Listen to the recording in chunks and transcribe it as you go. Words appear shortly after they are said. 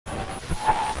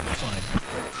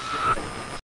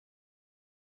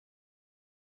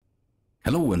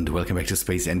Hello and welcome back to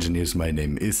Space Engineers. My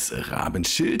name is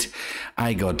Rabenschild.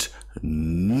 I got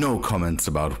no comments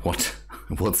about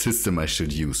what system I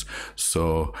should use,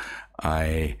 so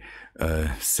I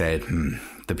said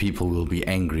the people will be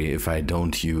angry if I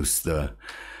don't use the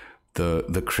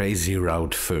crazy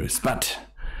route first. But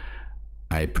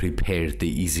I prepared the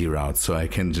easy route, so I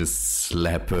can just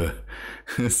slap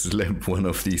one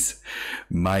of these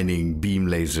mining beam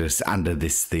lasers under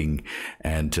this thing,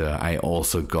 and I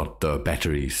also got the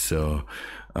battery. So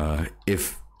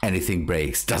if anything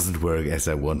breaks, doesn't work as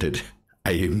I wanted,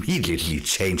 I immediately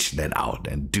change that out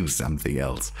and do something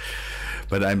else.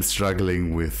 But I'm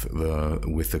struggling with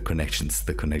the connections.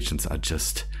 The connections are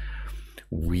just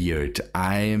weird.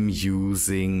 I am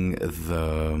using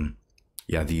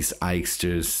these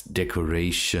Eichster's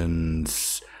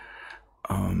decorations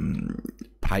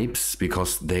pipes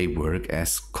because they work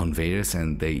as conveyors,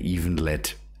 and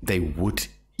they would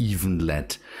even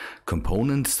let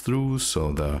components through,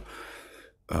 so the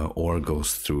ore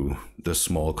goes through the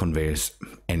small conveyors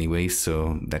anyway,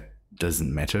 so that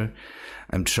doesn't matter.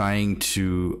 I'm trying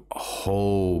to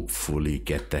hopefully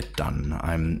get that done.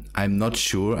 I'm not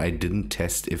sure. I didn't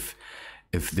test if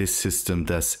this system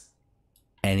does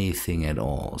anything at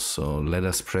all, so let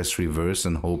us press reverse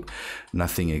and hope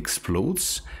nothing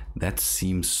explodes. That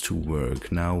seems to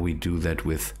work. Now we do that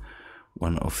with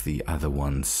one of the other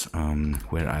ones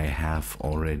where I have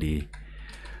already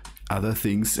other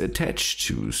things attached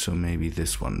to, so maybe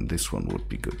this one would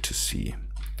be good to see.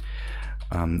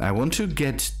 I want to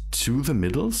get to the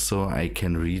middle so I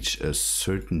can reach a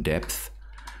certain depth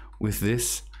with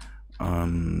this.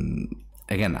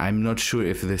 Again, I'm not sure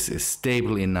if this is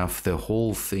stable enough. The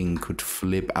whole thing could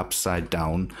flip upside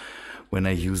down when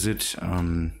I use it.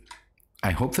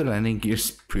 I hope the landing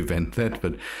gears prevent that,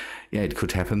 but yeah, it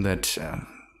could happen that,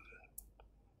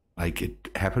 like it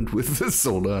happened with the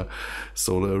solar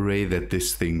array, that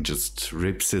this thing just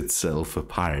rips itself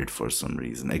apart for some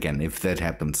reason. Again, if that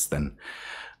happens, then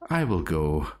I will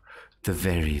go the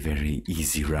very, very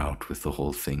easy route with the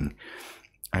whole thing.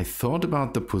 I thought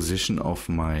about the position of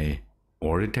my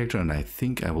ore detector, and I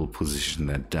think I will position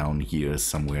that down here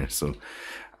somewhere so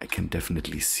I can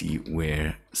definitely see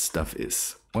where stuff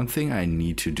is. One thing I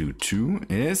need to do too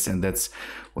is, and that's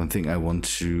one thing I want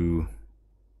to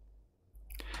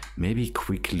maybe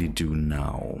quickly do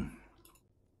now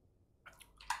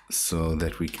so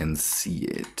that we can see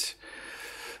it.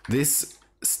 This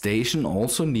station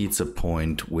also needs a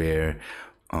point where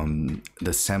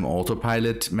the SAM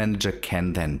autopilot manager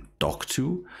can then dock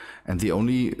to, and the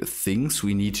only things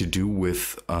we need to do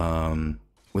with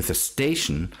a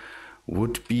station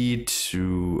would be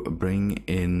to bring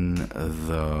in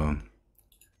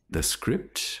the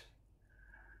script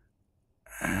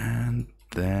and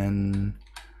then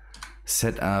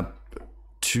set up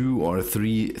 2 or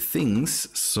 3 things.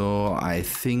 So I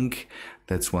think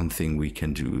that's one thing we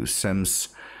can do. SAM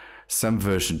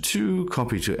version 2,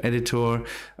 copy to editor,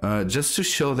 just to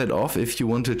show that off. If you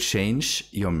want to change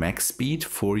your max speed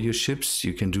for your ships,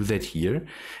 you can do that here.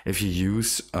 If you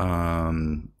use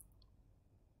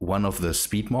one of the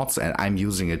speed mods, and I'm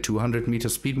using a 200 meter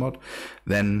speed mod,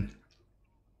 then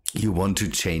you want to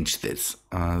change this.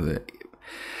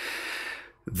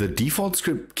 The default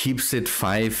script keeps it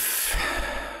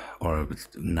 5 or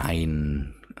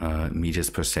 9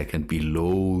 meters per second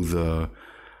below the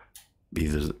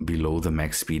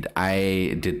max speed.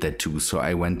 I did that too, so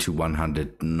I went to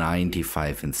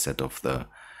 195 instead of the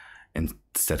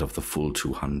full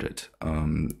 200.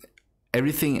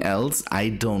 Everything else I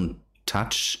don't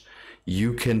touch.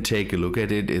 You can take a look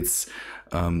at it. It's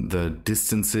the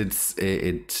distances.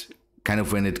 It kind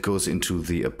of, when it goes into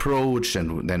the approach,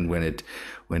 and then when it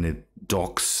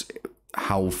docks,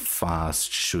 how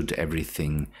fast should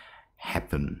everything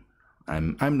happen?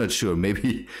 I'm not sure.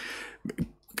 Maybe,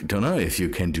 don't know if you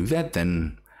can do that.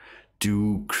 Then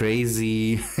do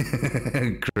crazy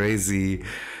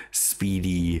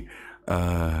speedy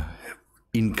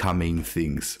incoming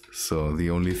things. So the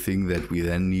only thing that we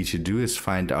then need to do is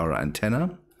find our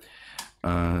antenna,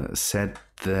 set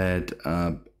that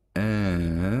up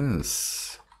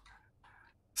as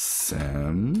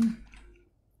SAM,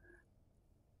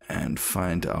 and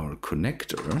find our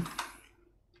connector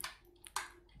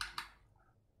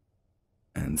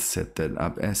and set that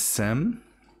up as SAM.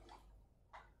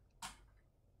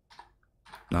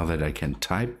 Now that I can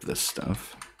type the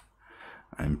stuff,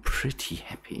 I'm pretty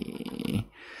happy.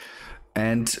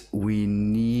 And we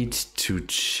need to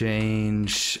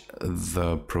change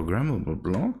the programmable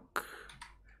block.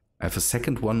 I have a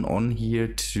second one on here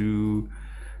to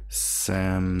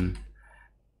SAM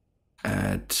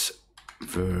advertise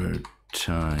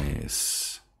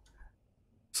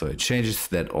So it changes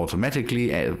that automatically.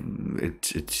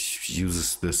 It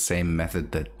uses the same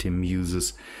method that Tim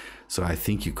uses. So I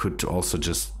think you could also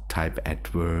just type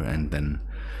adver and then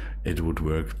it would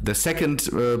work. The second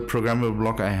programmable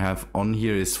block I have on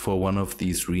here is for one of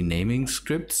these renaming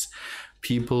scripts.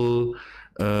 People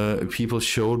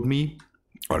showed me,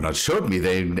 or not showed me,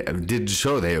 they did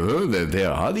show,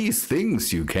 there are these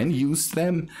things, you can use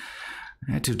them.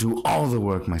 I had to do all the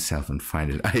work myself and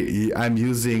find it. I'm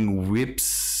using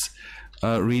Whip's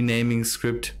renaming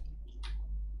script.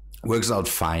 Works out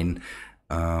fine.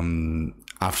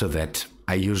 After that,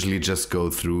 I usually just go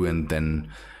through and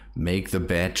then make the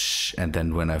batch. And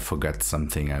then when I forgot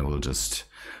something, I will just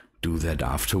do that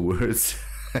afterwards.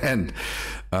 And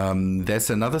there's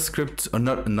another script, or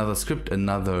not another script,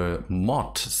 another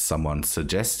mod someone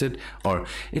suggested, or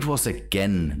it was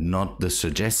again not the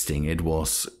suggesting, it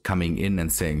was coming in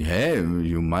and saying, hey,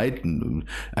 you might,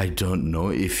 I don't know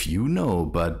if you know,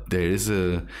 but there's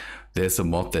a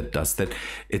mod that does that.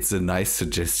 It's a nice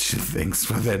suggestion, thanks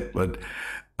for that, but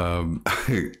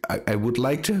I would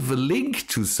like to have a link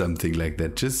to something like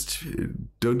that. Just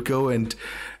don't go and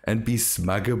be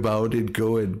smug about it.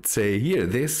 Go and say, here,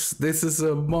 this is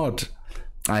a mod.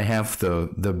 I have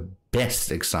the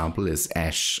best example is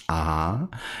Ash Aha.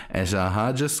 Ash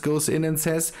Aha just goes in and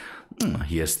says,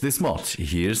 here's this mod.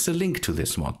 Here's a link to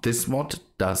this mod. This mod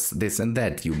does this and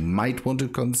that. You might want to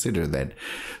consider that.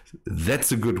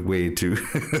 That's a good way to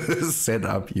set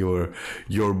up your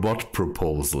mod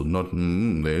proposal. Not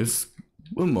there's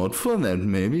a mod for that.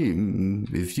 Maybe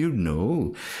if you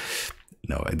know.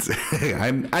 No, it's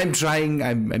I'm trying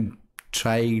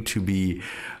to be.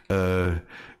 So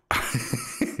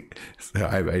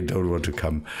I don't want to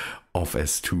come off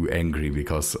as too angry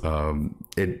because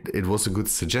it was a good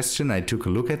suggestion. I took a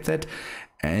look at that,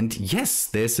 and yes,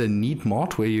 there's a neat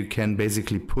mod where you can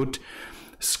basically put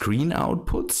screen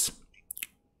outputs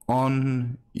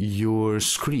on your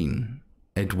screen.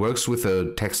 It works with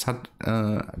a text hut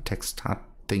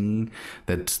thing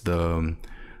that the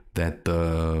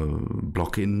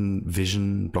block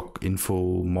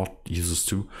info mod uses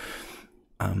too.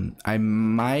 I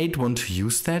might want to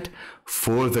use that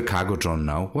for the cargo drone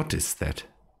now. What is that?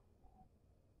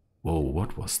 Whoa,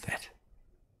 what was that?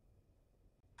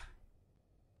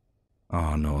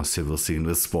 Oh no, civil scene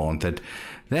was spawned.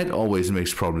 That always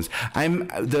makes problems.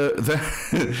 The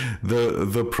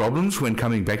problems when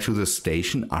coming back to the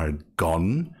station are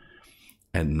gone,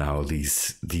 and now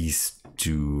these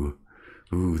do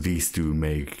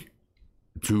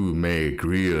make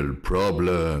real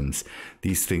problems.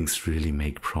 These things really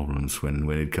make problems when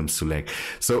it comes to lag.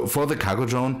 So for the cargo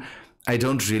drone, I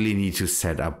don't really need to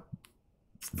set up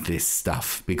this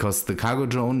stuff because the cargo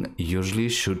drone usually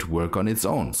should work on its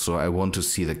own. So I want to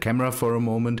see the camera for a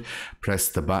moment, press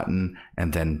the button,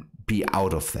 and then be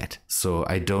out of that. So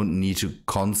I don't need to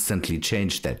constantly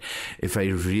change that. If I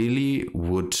really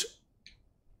would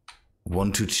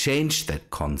want to change that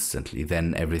constantly,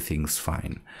 then everything's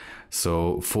fine.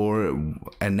 So for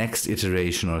a next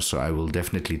iteration or so, I will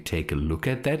definitely take a look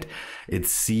at that. It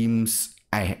seems,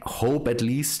 I hope at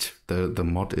least, the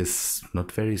mod is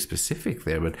not very specific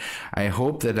there, but I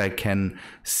hope that I can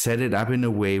set it up in a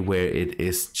way where it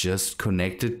is just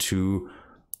connected to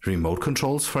remote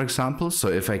controls, for example. So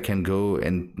if I can go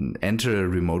and enter a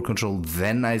remote control,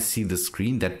 then I see the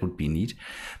screen. That would be neat,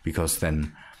 because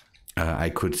then I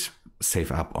could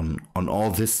save up on all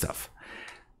this stuff.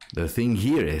 The thing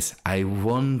here is I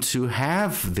want to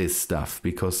have this stuff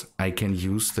because I can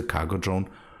use the cargo drone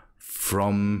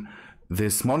from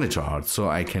this monitor art. So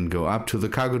I can go up to the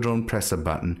cargo drone, press a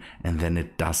button, and then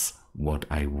it does what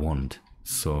I want.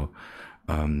 So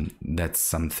that's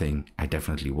something I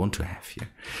definitely want to have here.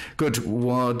 Good.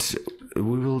 What we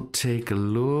will take a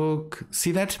look.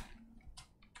 See that?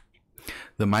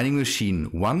 The mining machine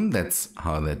 1, that's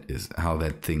how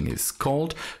that thing is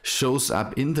called, shows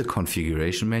up in the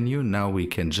configuration menu. Now we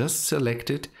can just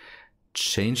select it,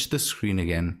 change the screen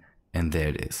again, and there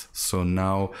it is. So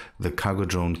now the cargo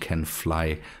drone can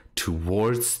fly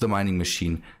towards the mining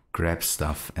machine, grab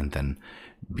stuff, and then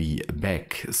be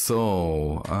back.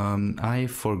 So I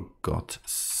forgot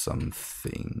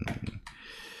something.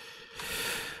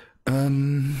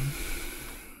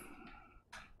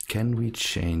 Can we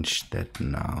change that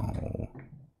now?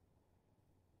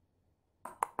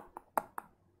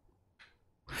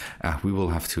 We will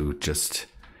have to just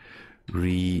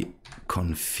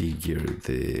reconfigure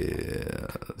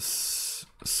this.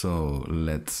 So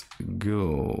let's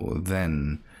go.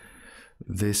 Then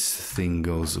this thing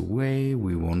goes away.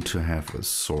 We want to have a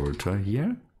sorter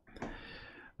here.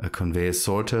 A conveyor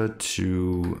sorter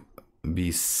to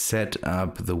be set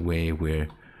up the way where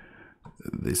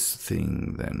this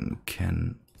thing then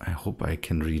can... I hope I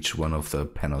can reach one of the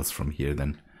panels from here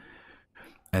then.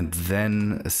 And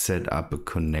then set up a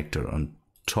connector on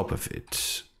top of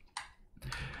it.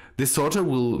 This sort of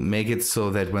will make it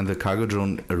so that when the cargo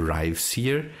drone arrives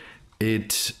here,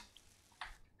 it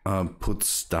puts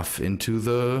stuff into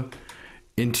the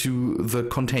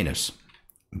containers.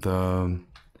 The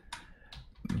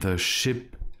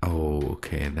ship. Oh,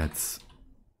 okay, that's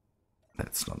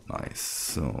not nice.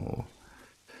 So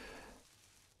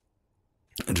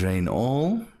drain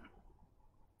all,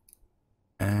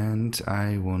 and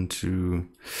I want to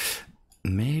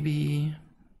maybe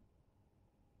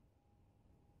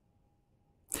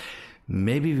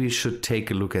we should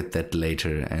take a look at that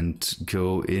later and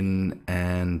go in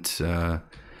and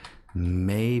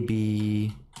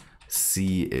maybe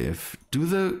see if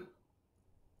the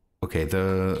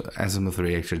azimuth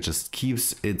reactor just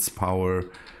keeps its power,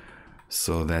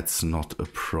 so that's not a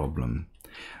problem.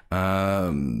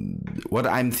 What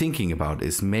I'm thinking about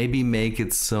is maybe make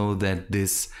it so that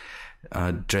this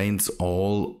drains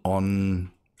all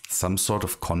on some sort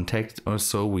of contact or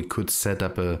so. We could set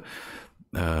up a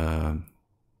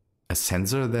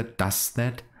sensor that does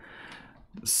that,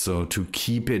 so to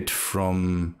keep it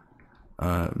from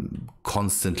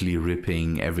constantly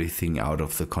ripping everything out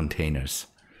of the containers.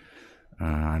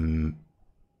 I'm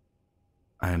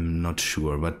not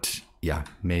sure, but yeah,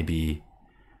 maybe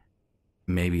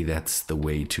that's the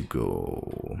way to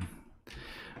go.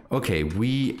 Okay,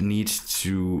 we need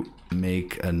to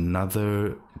make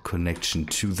another connection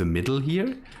to the middle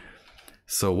here.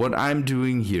 So what I'm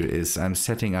doing here is I'm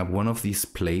setting up one of these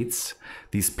plates.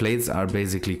 These plates are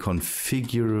basically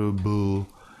configurable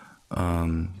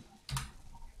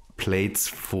plates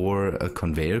for a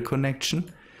conveyor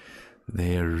connection.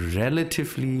 They're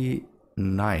relatively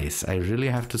nice. I really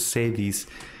have to say these...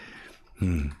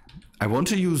 I want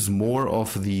to use more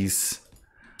of these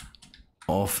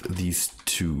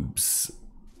tubes.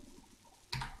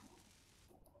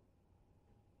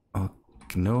 Oh,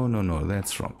 no,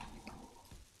 that's wrong.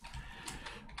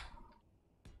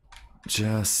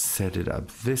 Just set it up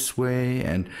this way,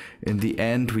 and in the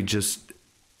end we just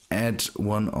add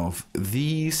one of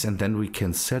these, and then we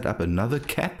can set up another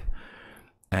cap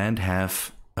and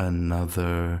have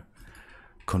another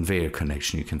conveyor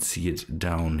connection. You can see it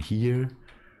down here.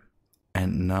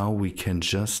 And now we can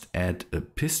just add a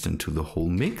piston to the whole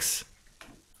mix.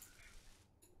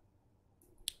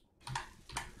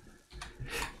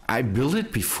 I built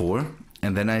it before,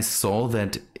 and then I saw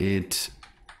that I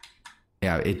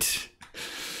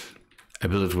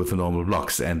built it with the normal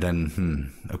blocks, and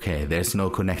then, okay, there's no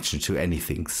connection to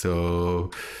anything. So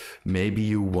maybe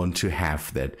you want to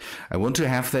have that. I want to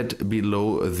have that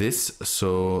below this,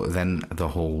 so then the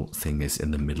whole thing is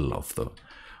in the middle of the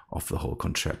whole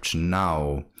contraption.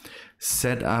 Now,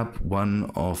 set up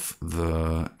one of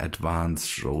the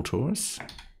advanced rotors.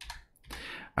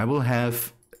 I will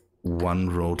have one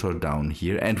rotor down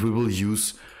here, and we will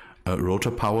use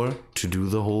rotor power to do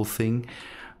the whole thing.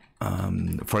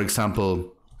 For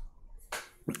example,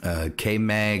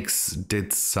 K-Max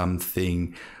did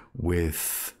something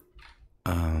with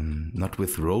not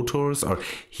with rotors, or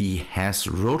he has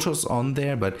rotors on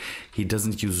there, but he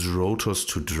doesn't use rotors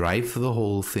to drive the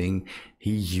whole thing.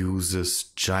 He uses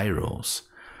gyros.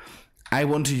 I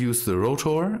want to use the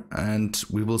rotor, and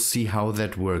we will see how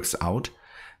that works out.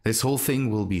 This whole thing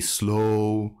will be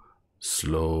slow,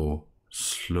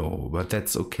 but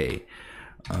that's okay.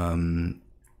 One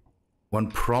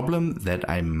problem that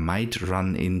I might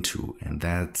run into, and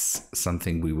that's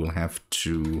something we will have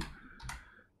to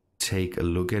take a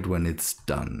look at when it's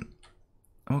done.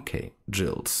 Okay,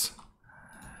 drills.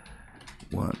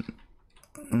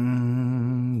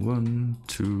 1,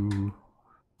 2,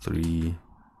 3,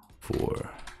 4,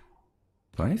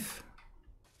 5.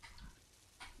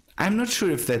 I'm not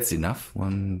sure if that's enough.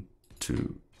 1,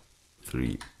 2,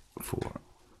 3, 4,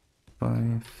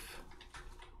 5.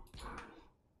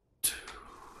 2,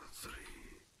 3,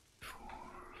 4,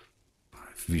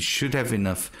 5. We should have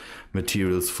enough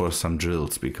materials for some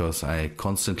drills, because I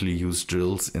constantly use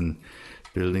drills in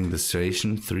building the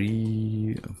station.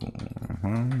 3,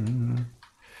 4.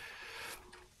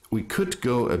 We could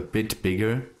go a bit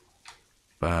bigger,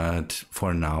 but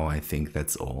for now I think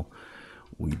that's all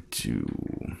we do.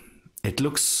 It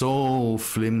looks so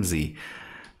flimsy.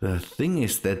 The thing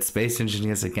is that space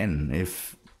engineers, again,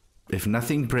 if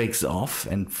nothing breaks off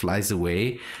and flies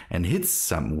away and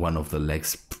hits one of the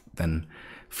legs, then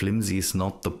flimsy is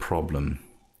not the problem.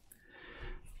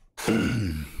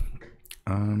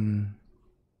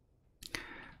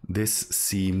 This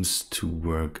seems to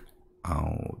work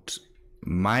out.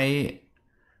 My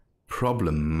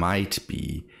problem might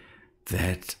be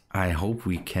that I hope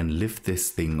we can lift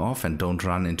this thing off and don't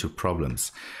run into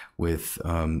problems with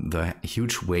the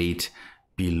huge weight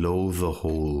below the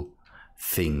whole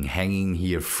thing hanging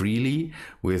here freely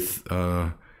with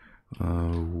 1,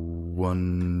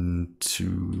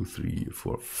 2, 3,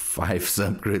 4, 5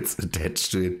 subgrids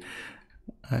attached to it.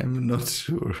 I'm not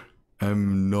sure.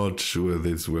 I'm not sure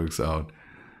this works out.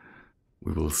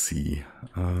 We will see.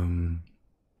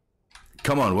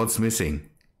 Come on, what's missing?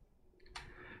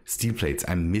 Steel plates.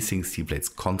 I'm missing steel plates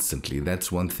constantly.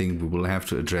 That's one thing we will have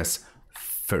to address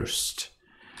first.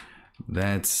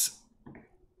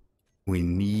 We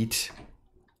need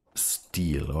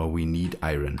steel, or we need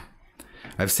iron.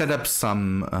 I've set up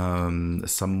some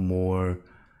more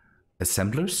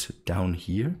assemblers down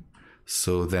here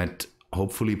so that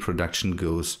hopefully production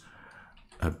goes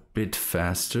a bit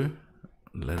faster.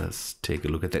 Let us take a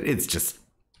look at that.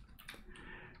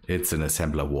 It's an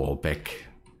assembler wall back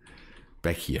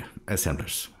here.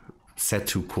 Assemblers set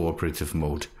to cooperative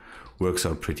mode works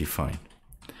out pretty fine.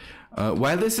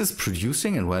 While this is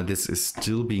producing and while this is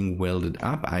still being welded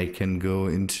up, I can go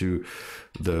into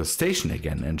the station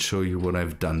again and show you what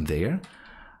I've done there.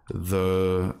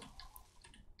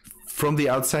 From the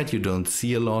outside you don't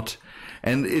see a lot,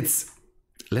 and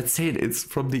let's say it's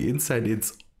from the inside,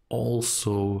 it's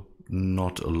also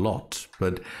not a lot,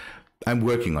 but I'm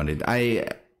working on it. I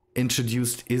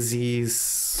introduced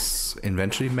Izzy's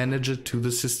inventory manager to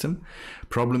the system.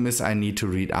 Problem is I need to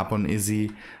read up on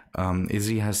Izzy.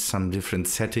 Izzy has some different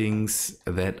settings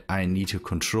that I need to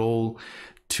control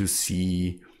to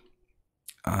see.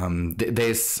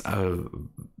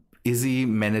 Izzy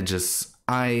manages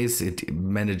ice, it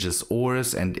manages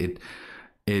ores, and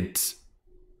it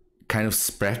kind of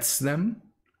spreads them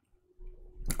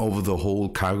over the whole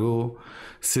cargo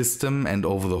system and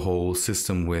over the whole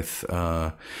system with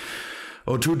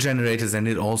O2 generators, and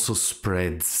it also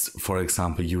spreads, for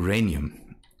example,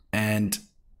 uranium. And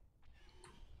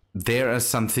there are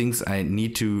some things I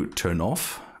need to turn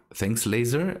off. Thanks,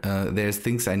 laser. There's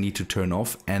things I need to turn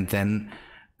off, and then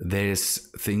there's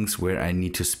things where I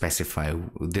need to specify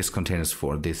this containers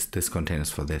for this, this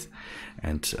containers for this.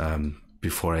 And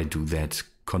before I do that,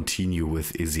 continue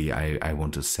with Izzy, I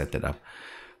want to set that up.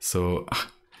 So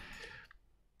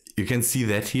you can see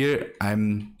that here.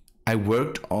 I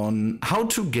worked on how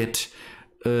to get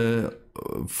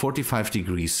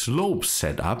 45-degree slope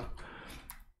set up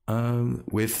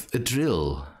with a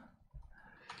drill,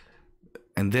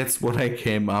 and that's what I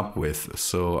came up with.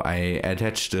 So I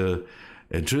attached a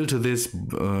drill to this,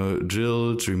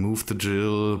 drilled, removed the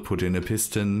drill, put in a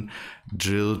piston,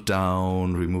 drilled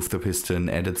down, removed the piston,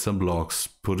 added some blocks,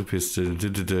 put a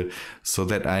piston, so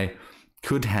that I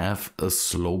could have a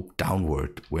slope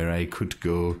downward where I could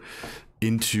go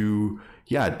into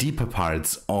deeper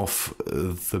parts of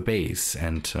the base.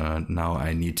 And now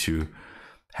I need to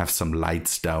have some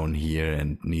lights down here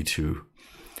and need to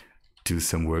do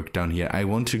some work down here. I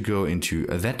want to go into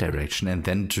that direction and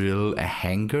then drill a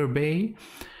hangar bay,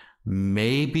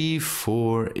 maybe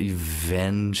for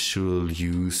eventual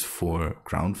use for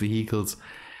ground vehicles.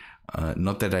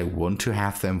 Not that I want to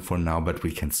have them for now, but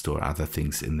we can store other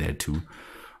things in there too.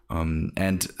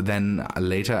 And then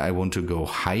later I want to go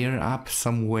higher up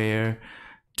somewhere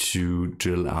to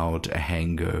drill out a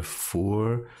hangar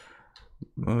for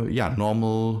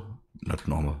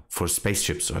for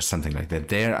spaceships or something like that.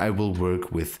 There I will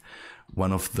work with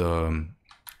the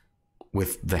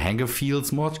hangar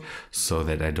fields mod, so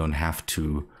that I don't have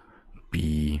to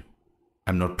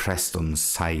I'm not pressed on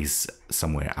size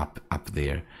somewhere up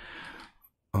there.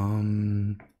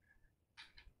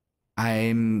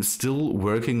 I'm still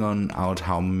working on out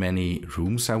how many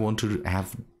rooms I want to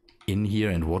have in here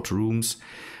and what rooms,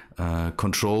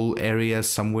 control areas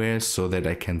somewhere, so that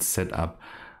I can set up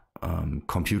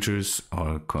computers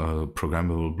or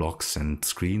programmable blocks and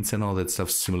screens and all that stuff,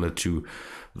 similar to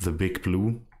the Big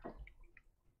Blue.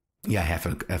 I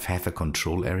have a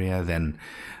control area. Then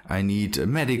I need a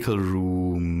medical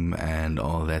room and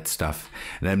all that stuff.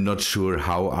 And I'm not sure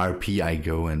how RP I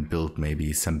go and build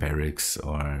maybe some barracks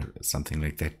or something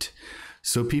like that,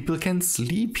 so people can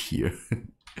sleep here.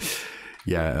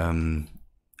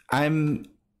 I'm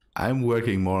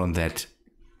working more on that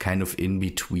kind of in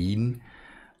between.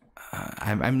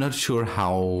 I'm not sure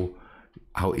how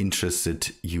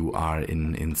interested you are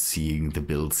in seeing the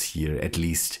builds here, at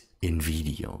least in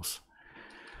videos.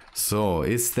 So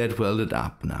is that welded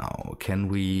up now? Can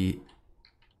we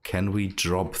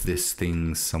drop this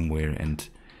thing somewhere, and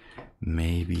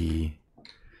maybe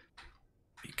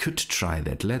we could try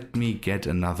that. Let me get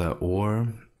another ore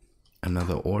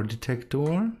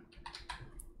detector.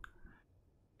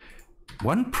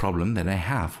 One problem that I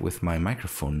have with my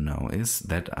microphone now is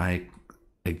that I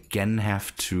again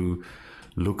have to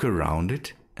look around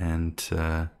it, and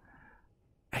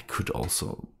I could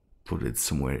also put it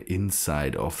somewhere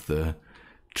inside of the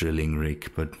drilling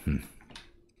rig, but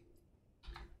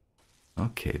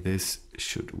okay, this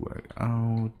should work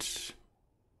out.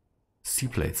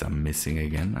 Steel plates are missing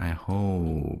again, I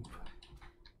hope.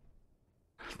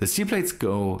 The steel plates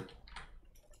go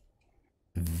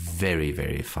very,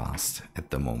 very fast at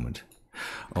the moment.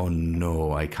 Oh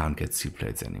no, I can't get steel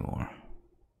plates anymore.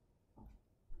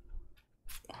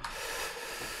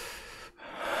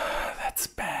 That's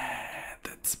bad,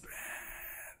 that's bad,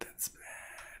 that's bad.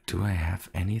 Do I have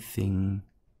anything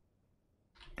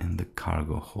in the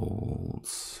cargo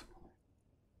holds?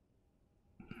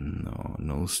 No,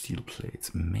 no steel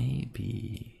plates.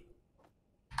 Maybe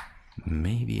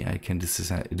I can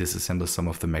disassemble some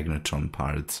of the magnetron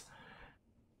parts.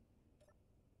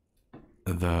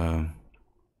 I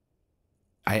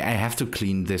have to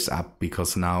clean this up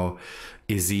because now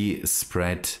Izzy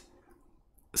spread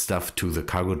stuff to the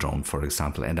cargo drone, for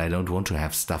example, and I don't want to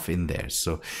have stuff in there.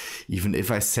 So even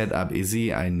if I set up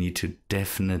Izzy, I need to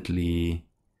definitely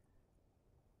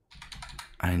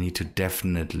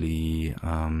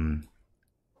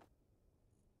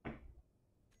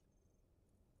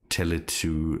tell it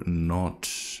to not...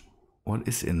 What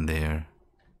is in there?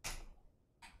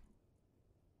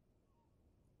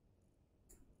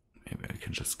 Maybe I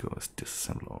can just go as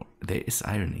disassemble. There is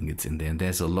iron ingots in there, and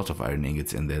there's a lot of iron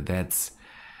ingots in there. That's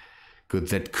good.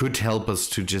 That could help us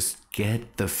to just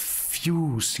get the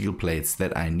few steel plates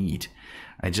that I need.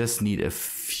 I just need a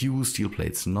few steel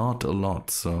plates, not a lot,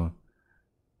 so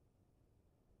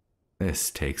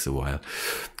this takes a while.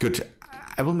 Good.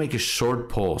 I will make a short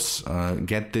pause,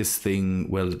 get this thing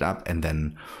welded up, and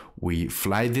then we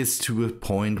fly this to a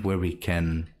point where we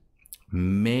can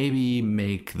maybe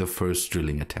make the first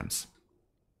drilling attempts.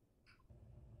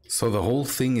 So the whole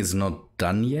thing is not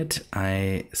done yet.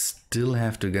 I still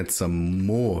have to get some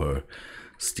more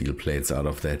steel plates out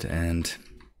of that, and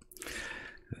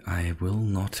I will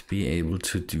not be able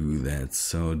to do that.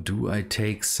 So do I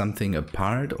take something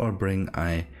apart, or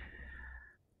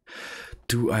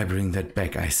do I bring that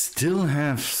back? I still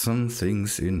have some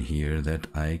things in here that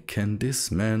I can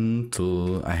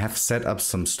dismantle. I have set up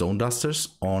some stone dusters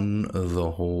on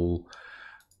the whole,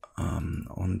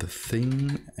 on the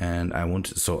thing, and I want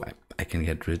to, so I can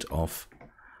get rid of,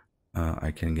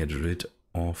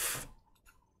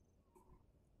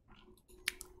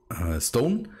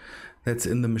 stone that's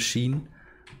in the machine.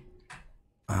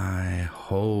 I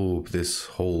hope this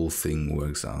whole thing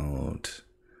works out.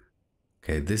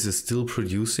 Okay, this is still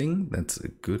producing. That's a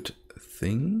good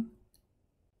thing.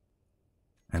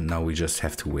 And now we just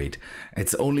have to wait.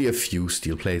 It's only a few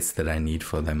steel plates that I need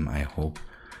for them. I hope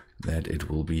that it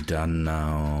will be done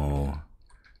now.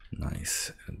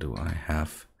 Nice. Do I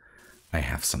have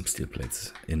some steel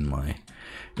plates in my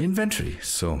inventory.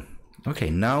 So, okay,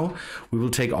 now we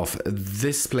will take off.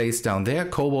 This place down there,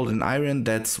 cobalt and iron,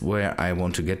 that's where I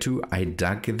want to get to. I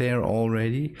dug there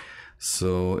already.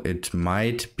 So it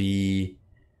might be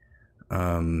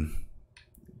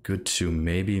good to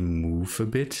maybe move a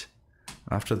bit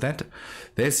after that.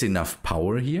 There's enough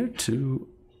power here to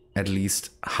at least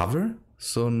hover.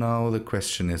 So now the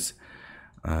question is,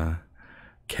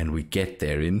 can we get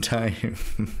there in time?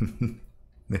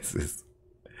 This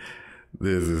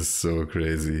is so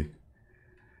crazy.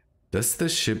 Does the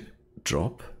ship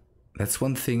drop? That's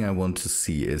one thing I want to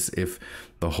see, is if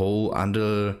the whole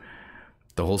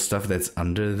stuff that's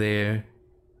under there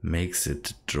makes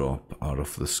it drop out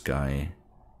of the sky.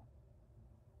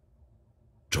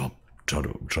 Drop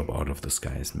out of the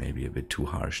sky is maybe a bit too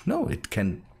harsh. No, it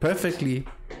can perfectly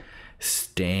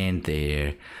stand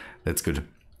there. That's good.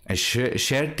 I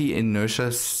shared the inertia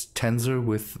tensor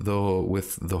with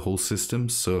the whole system,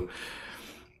 so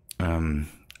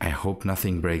I hope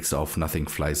nothing breaks off, nothing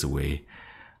flies away.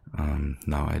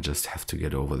 Now I just have to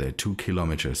get over there. 2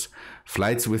 kilometers.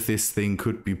 Flights with this thing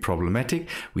could be problematic.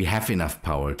 We have enough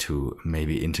power to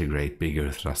maybe integrate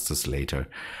bigger thrusters later,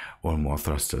 or more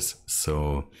thrusters,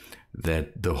 so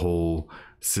that the whole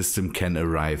system can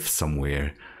arrive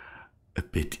somewhere a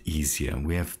bit easier.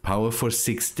 We have power for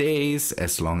 6 days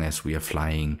as long as we are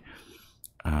flying.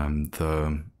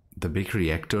 The big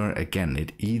reactor, again,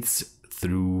 it eats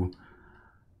through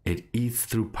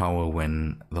power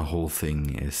when the whole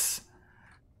thing is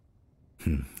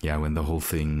when the whole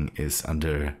thing is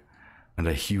under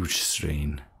huge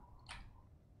strain.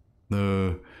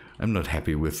 I'm not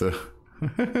happy with the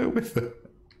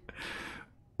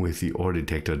with the ore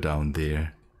detector down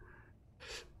there.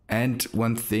 And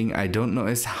one thing I don't know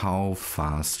is how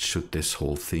fast should this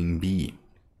whole thing be.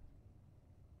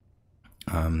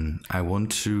 I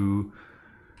want to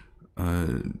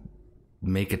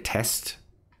make a test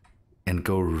and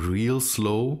go real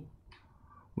slow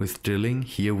with drilling.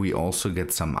 Here we also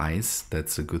get some ice.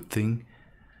 That's a good thing.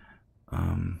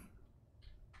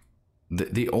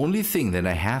 The only thing that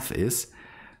I have is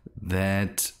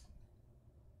that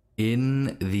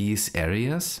in these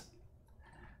areas,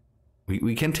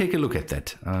 we can take a look at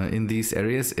that. In these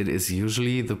areas, it is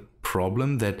usually the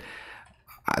problem that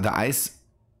the ice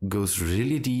goes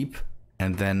really deep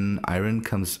and then iron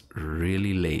comes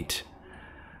really late.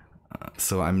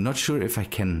 So I'm not sure if I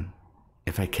can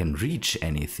reach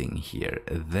anything here.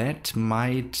 That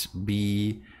might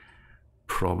be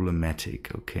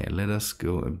problematic. Okay, let us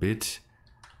go a bit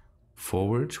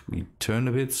forward. We turn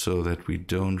a bit so that we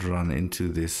don't run into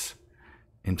this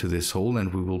hole,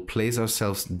 and we will place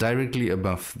ourselves directly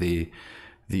above the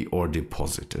ore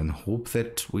deposit and hope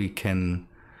that we can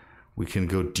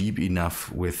go deep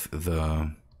enough with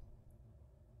the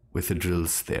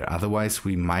drills there. Otherwise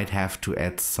we might have to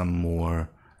add some more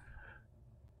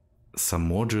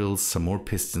drills, some more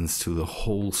pistons to the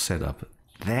whole setup.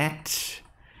 That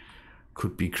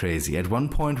could be crazy. At one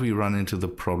point we run into the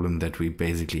problem that we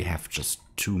basically have just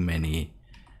too many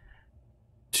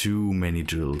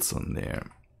drills on there.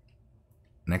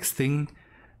 Next thing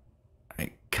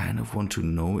I kind of want to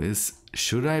know is,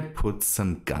 should I put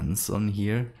some guns on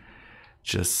here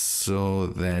just so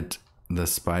that the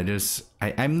spiders,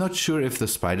 I'm not sure if the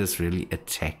spiders really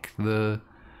attack the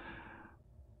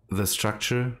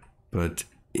structure, but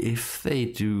if they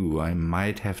do, I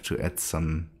might have to add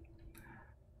some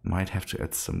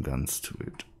guns to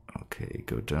it. Okay,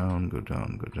 go down, go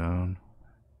down, go down.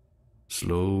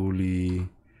 Slowly.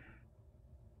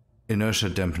 Inertia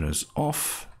dampeners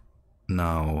off.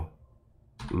 Now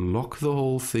lock the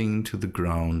whole thing to the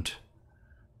ground.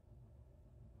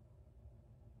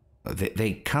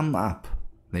 They come up.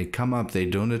 They come up. They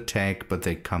don't attack, but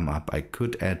they come up. I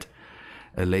could add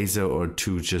a laser or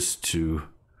two just to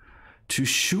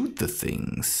shoot the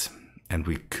things, and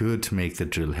we could make the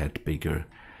drill head bigger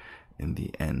in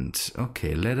the end.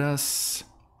 Okay, let us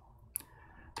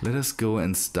go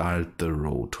and start the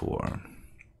rotor.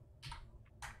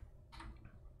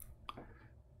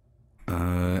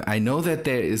 I know that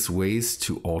there is ways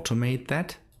to automate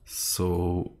that,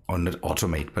 so, or not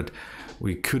automate, but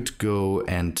we could go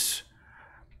and,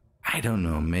 I don't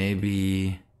know,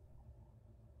 maybe,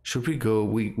 should we go,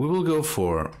 we will go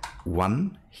for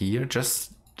one here,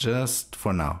 just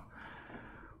for now.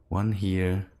 One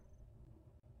here.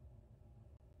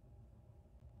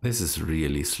 This is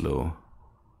really slow.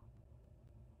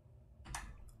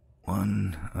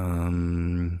 One,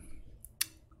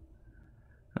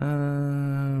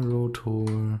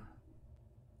 rotor.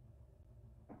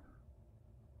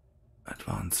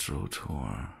 Advanced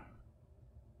rotor.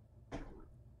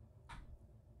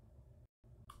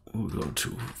 We'll go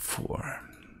to 4.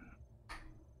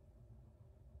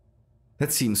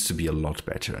 That seems to be a lot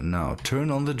better. Now turn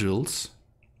on the drills.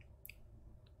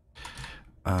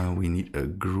 We need a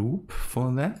group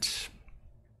for that.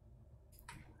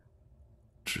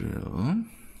 Drill.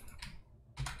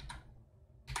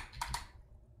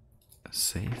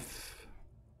 Save.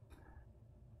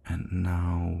 And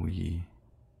now we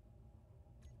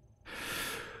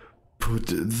put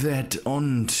that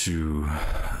onto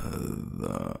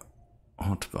the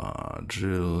hotbar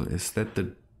drill. Is that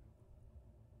the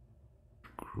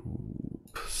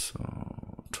group?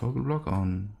 So toggle block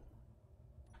on.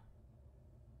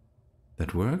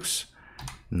 That works.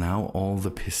 Now all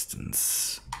the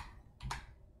pistons.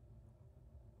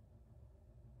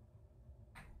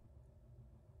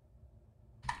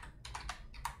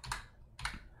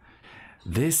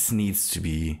 This needs to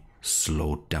be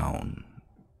slowed down.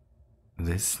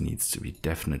 This needs to be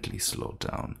definitely slowed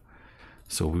down.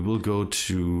 So we will go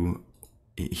to,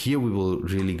 here we will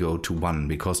really go to 1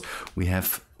 because we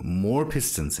have more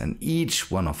pistons and each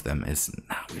one of them is,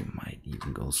 now we might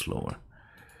even go slower.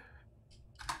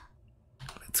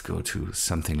 Let's go to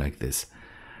something like this.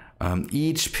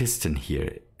 Each piston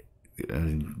here,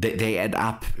 they add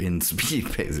up in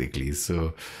speed basically.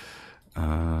 So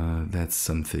that's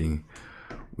something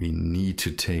we need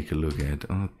to take a look at.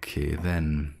 Okay,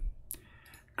 then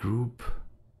group,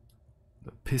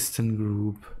 the piston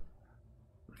group,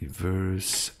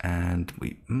 reverse, and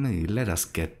let us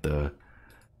get the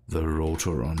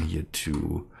rotor on here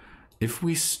too. If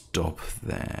we stop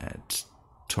that,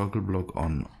 toggle block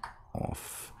on,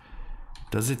 off,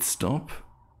 does it stop?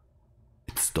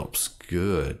 It stops.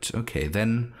 Good. Okay,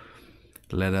 then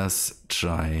let us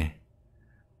try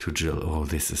to drill. Oh,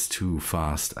 this is too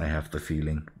fast, I have the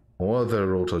feeling. Or the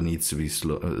rotor needs to be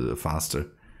faster.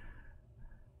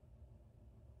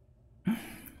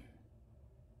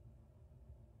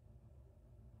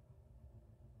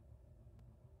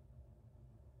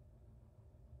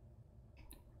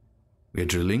 We're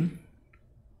drilling.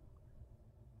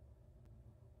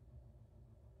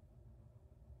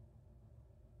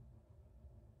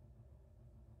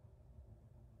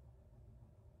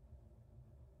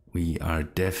 We are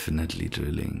definitely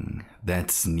drilling.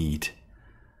 That's neat.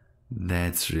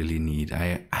 That's really neat.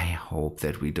 I hope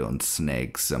that we don't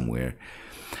snag somewhere.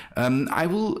 I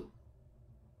will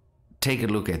take a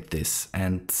look at this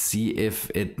and see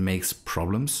if it makes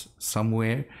problems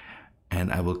somewhere.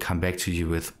 And I will come back to you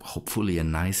with hopefully a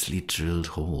nicely drilled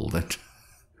hole. That,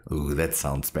 oh, that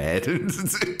sounds bad.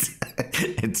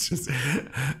 It's just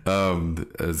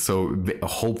so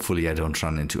hopefully I don't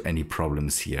run into any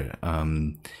problems here.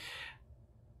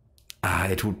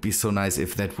 It would be so nice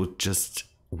if that would just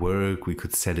work. We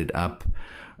could set it up,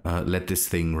 let this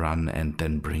thing run, and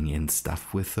then bring in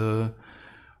stuff with the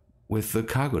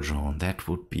cargo drone. That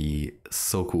would be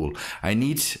so cool. I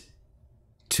need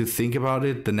to think about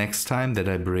it the next time that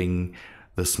I bring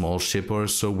the small ship or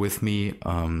so with me,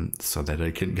 so that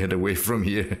I can get away from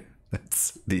here.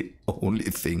 That's the only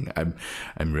thing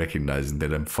I'm recognizing,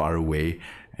 that I'm far away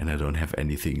and I don't have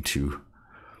anything to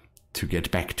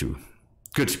get back to.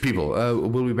 Good people,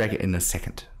 we'll be back in a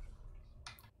second.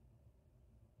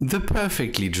 The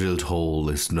perfectly drilled hole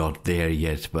is not there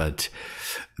yet, but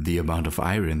the amount of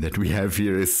iron that we have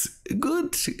here is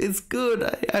good. It's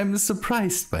good. I'm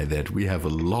surprised by that. We have a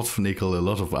lot of nickel, a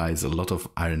lot of ice, a lot of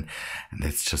iron, and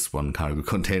that's just one cargo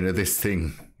container. This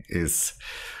thing is,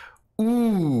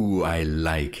 ooh, I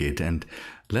like it. And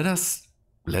let us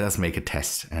make a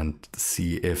test and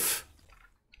see if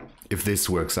this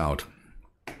works out.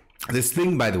 This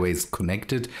thing, by the way, is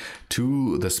connected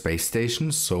to the space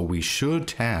station, so we should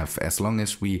have, as long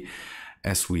as we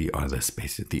are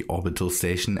the orbital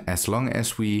station, as long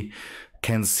as we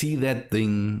can see that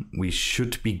thing, we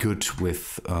should be good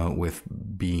with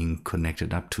being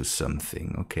connected up to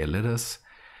something. Okay, let us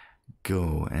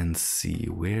go and see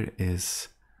where is.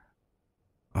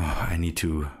 Oh, I need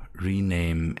to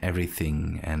rename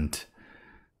everything and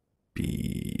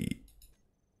be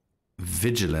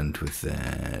vigilant with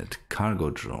that.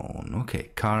 Cargo drone. Okay,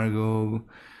 cargo,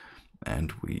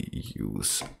 and we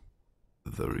use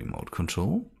the remote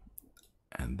control,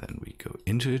 and then we go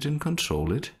into it and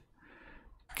control it.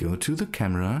 Go to the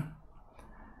camera.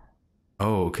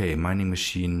 Oh, okay, mining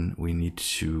machine. We need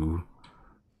to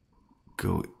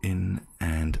go in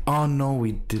and, oh no,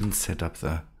 we didn't set up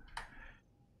the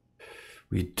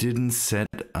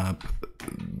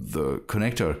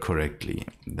connector correctly.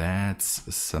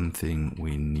 That's something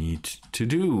we need to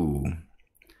do.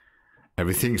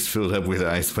 Everything's filled up with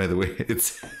ice, by the way.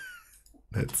 It's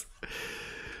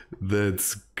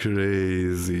that's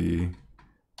crazy.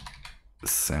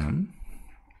 Sam,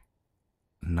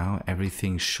 now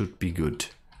everything should be good.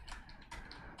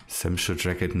 Sam should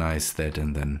recognize that,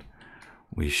 and then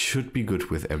we should be good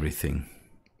with everything.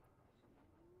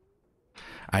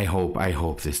 I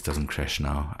hope this doesn't crash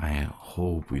now. I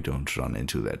hope we don't run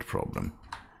into that problem.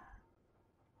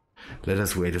 Let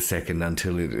us wait a second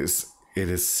until it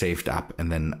is saved up, and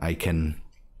then I can,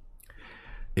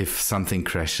 if something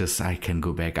crashes, I can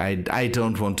go back. I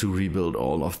don't want to rebuild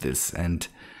all of this and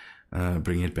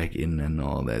bring it back in and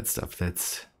all that stuff.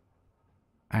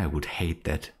 I would hate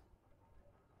that.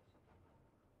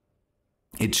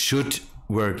 It should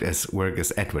work as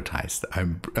advertised.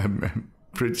 I'm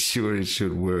pretty sure it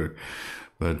should work,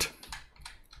 but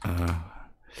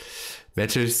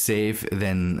better safe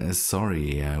than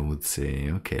sorry, I would say.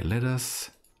 Okay, let us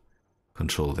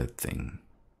control that thing.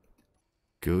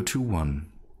 Go to 1.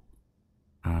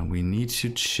 We need to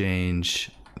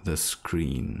change the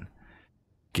screen.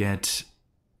 Get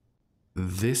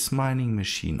this mining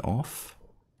machine off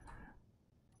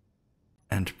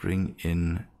and bring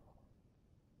in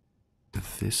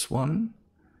this one.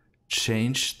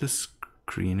 Change the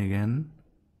screen again.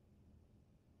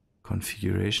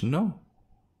 Configuration, no.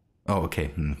 Oh,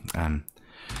 okay.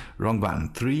 Wrong button.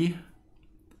 3.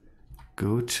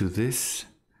 Go to this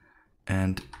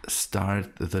and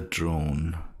start the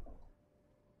drone.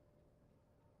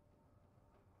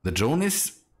 The drone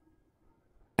is,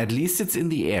 at least it's in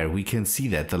the air. We can see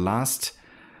that the last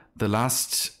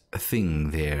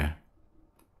thing there.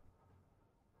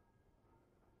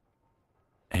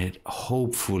 It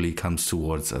hopefully comes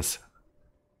towards us.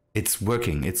 It's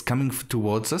working. It's coming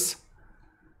towards us.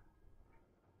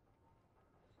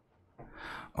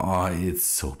 Oh, it's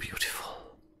so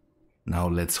beautiful. Now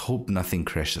let's hope nothing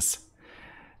crashes.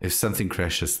 If something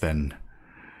crashes, then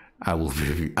I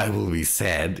will be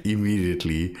sad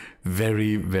immediately.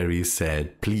 Very, very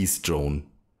sad. Please, drone,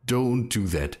 don't do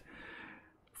that.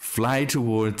 Fly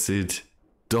towards it,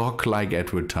 dock like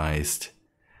advertised.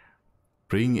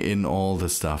 Bring in all the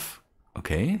stuff.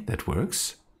 Okay, that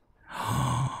works.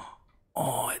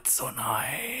 Oh, it's so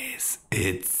nice.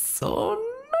 It's so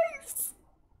nice.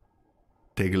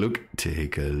 Take a look.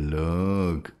 Take a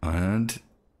look. And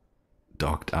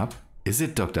docked up. Is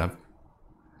it docked up?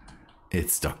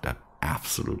 It's docked up.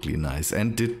 Absolutely nice.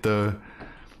 And did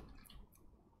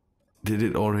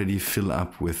it already fill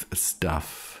up with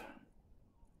stuff?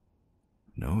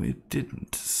 No, it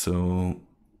didn't. So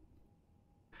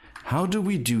how do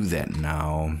we do that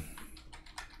now?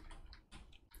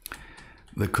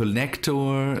 The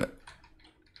connector.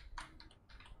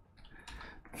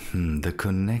 The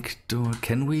connector.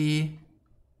 Can we?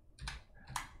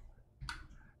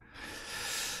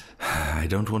 I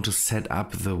don't want to set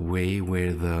up the way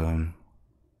where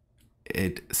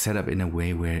it set up in a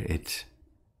way where it.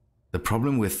 The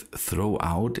problem with throw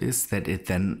out is that it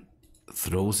then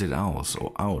throws it out,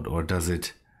 or does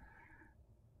it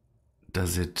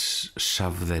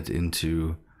shove that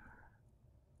into?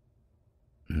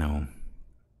 No.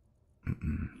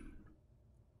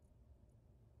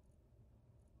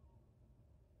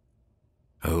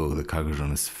 Oh, the cargo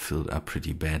drone is filled up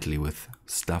pretty badly with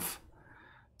stuff.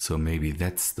 So maybe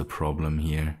that's the problem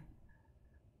here.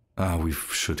 We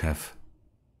should have.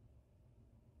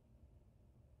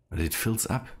 But it fills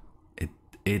up.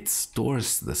 It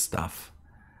stores the stuff.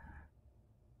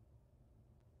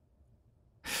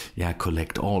 Yeah,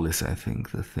 collect all is, I think,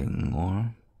 the thing,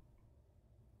 or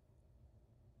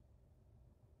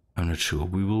I'm not sure.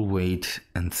 We will wait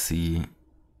and see.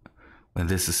 When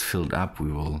this is filled up,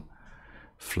 we will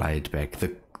fly it back.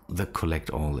 The collect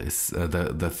all is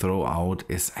the throw out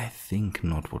is, I think,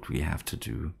 not what we have to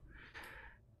do.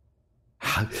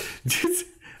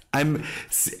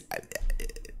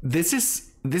 This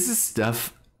is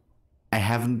stuff I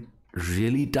haven't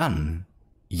really done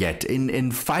yet.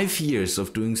 In 5 years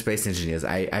of doing Space Engineers,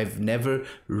 I've never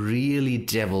really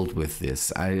dabbled with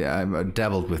this. I've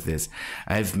dabbled with this.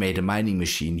 I've made a mining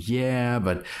machine, yeah,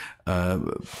 but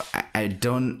I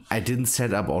didn't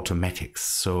set up automatics.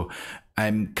 So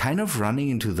I'm kind of running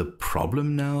into the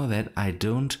problem now that I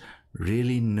don't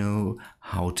really know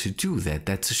how to do that.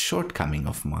 That's a shortcoming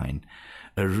of mine,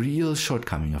 a real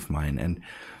shortcoming of mine, and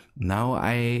now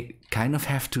I kind of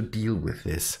have to deal with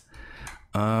this.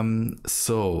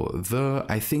 So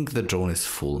I think the drone is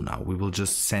full now. We will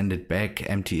just send it back,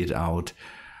 empty it out.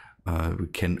 We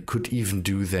could even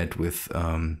do that with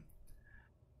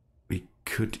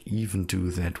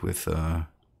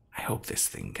I hope this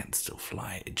thing can still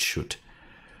fly. It should.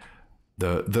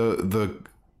 The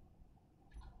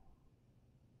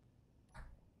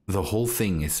whole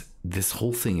thing is, this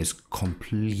whole thing is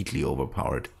completely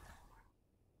overpowered.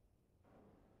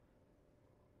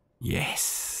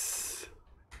 Yes.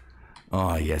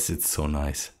 Oh, yes, it's so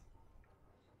nice.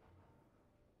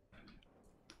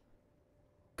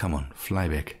 Come on, fly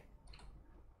back.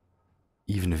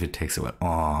 Even if it takes a while.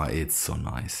 Oh, it's so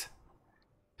nice.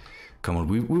 Come on,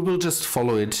 we will just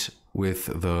follow it with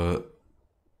the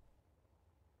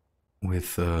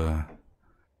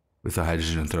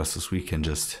hydrogen thrusters. We can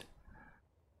just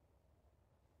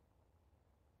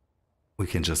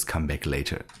come back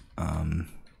later.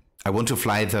 I want to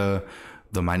fly the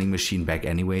mining machine back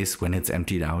anyways when it's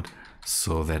emptied out,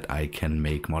 so that I can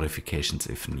make modifications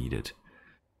if needed.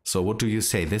 So what do you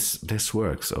say? This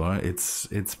works, or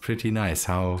it's pretty nice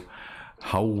how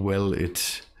well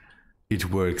it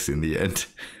works in the end.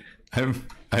 I'm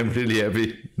really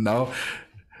happy now.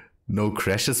 No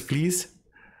crashes, please.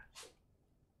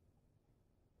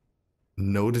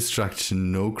 No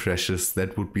destruction, no crashes.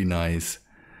 That would be nice.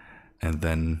 And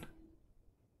then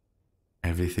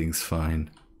everything's fine.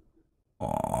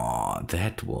 Oh,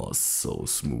 that was so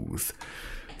smooth.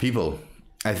 People,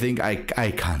 I think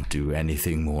I can't do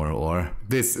anything more, or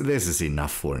this is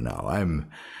enough for now.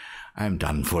 I'm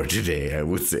done for today, I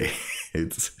would say.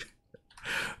 It's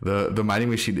the mining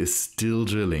machine is still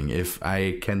drilling. If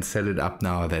I can set it up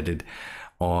now that it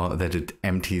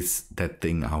empties that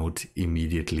thing out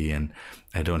immediately, and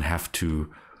I don't have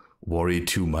to worry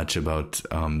too much about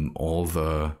all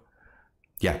the.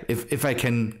 Yeah, if I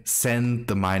can send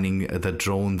the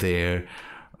drone there,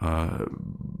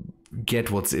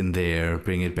 get what's in there,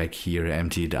 bring it back here,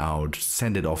 empty it out,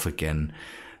 send it off again,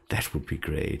 that would be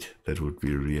great. That would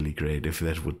be really great if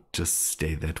that would just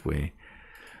stay that way.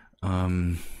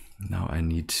 Now I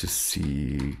need to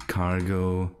see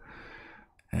cargo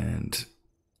and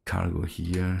cargo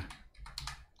here.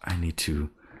 I need to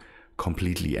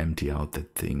completely empty out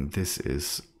that thing. This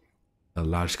is a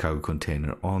large cargo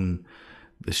container on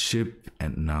the ship,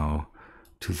 and now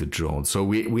to the drone. So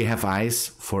we have ice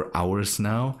for hours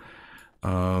now.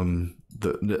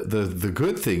 The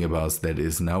good thing about that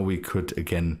is now we could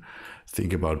again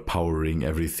think about powering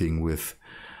everything with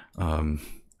I'm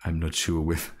not sure,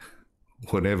 with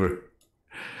whatever,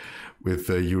 with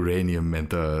the uranium and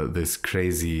this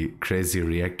crazy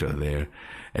reactor there.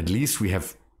 At least we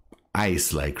have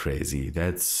ice like crazy.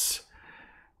 That's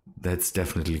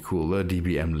definitely cool. The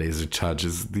DBM laser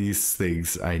charges, these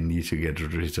things, I need to get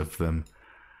rid of them.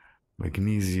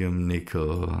 Magnesium,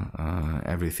 nickel,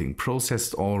 everything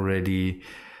processed already.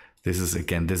 This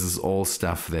is all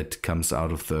stuff that comes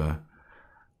out of the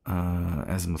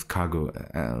azimuth cargo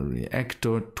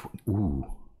reactor.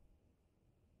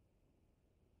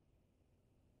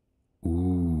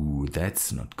 Ooh,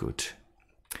 that's not good.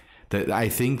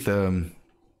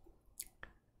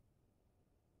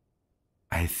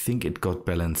 I think it got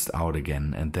balanced out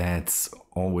again, and that's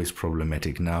always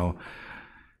problematic. Now,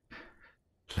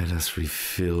 let us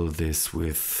refill this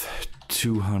with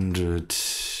 200.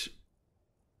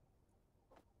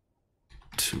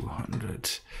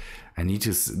 I need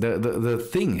to. The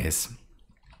thing is,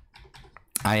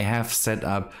 I have set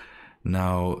up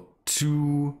now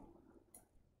two.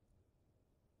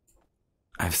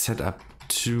 I've set up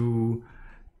two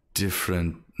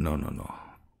different. No.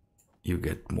 You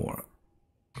get more.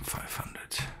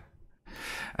 500.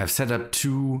 I've set up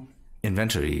two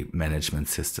inventory management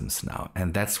systems now,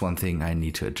 and that's one thing I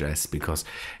need to address, because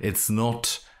it's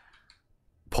not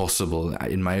possible,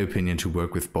 in my opinion, to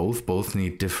work with both. Both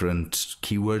need different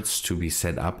keywords to be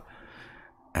set up,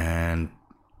 and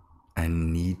I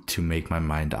need to make my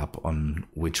mind up on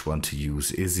which one to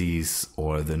use, Izzy's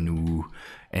or the new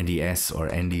NDS or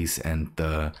Andy's, and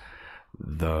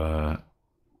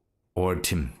or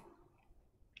Tim.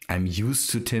 I'm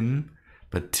used to Tim,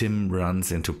 but Tim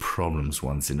runs into problems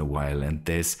once in a while, and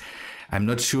I'm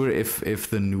not sure if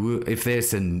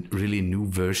there's a really new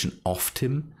version of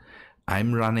Tim.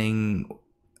 I'm running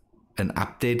an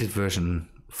updated version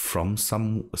from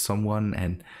someone,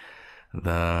 and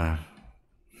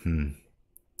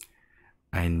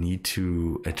I need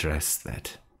to address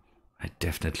that. I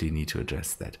definitely need to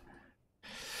address that.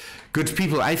 Good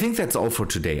people, I think that's all for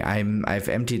today. I've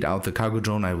emptied out the cargo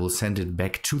drone. I will send it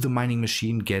back to the mining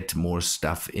machine, get more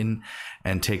stuff in,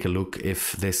 and take a look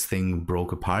if this thing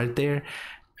broke apart there.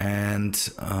 And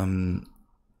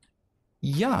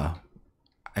yeah,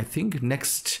 I think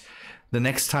the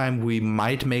next time we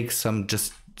might make some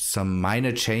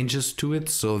minor changes to it,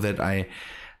 so that I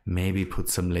maybe put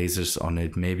some lasers on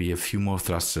it, maybe a few more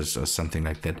thrusters or something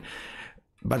like that.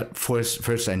 But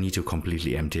first I need to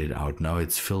completely empty it out. Now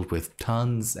it's filled with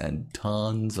tons and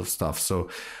tons of stuff.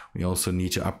 So we also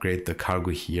need to upgrade the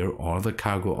cargo here, or the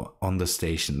cargo on the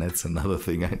station. That's another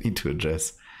thing I need to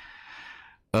address.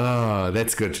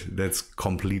 That's good. That's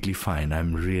completely fine.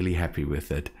 I'm really happy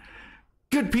with it.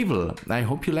 Good people, I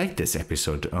hope you liked this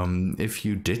episode. If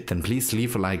you did, then please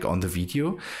leave a like on the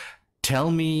video.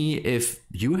 Tell me if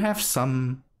you have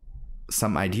some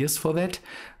ideas for that.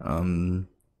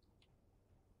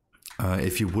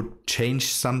 If you would change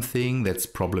something that's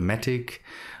problematic,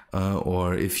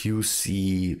 or if you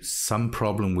see some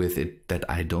problem with it that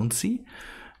I don't see.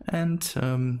 And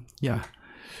yeah,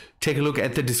 take a look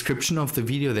at the description of the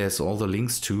video. There's all the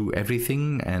links to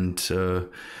everything, and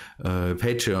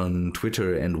Patreon,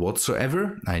 Twitter, and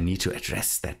whatsoever. I need to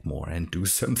address that more and do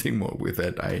something more with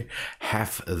that. I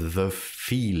have the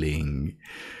feeling.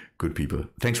 Good people,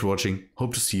 thanks for watching.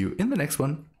 Hope to see you in the next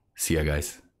one. See ya,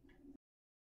 guys.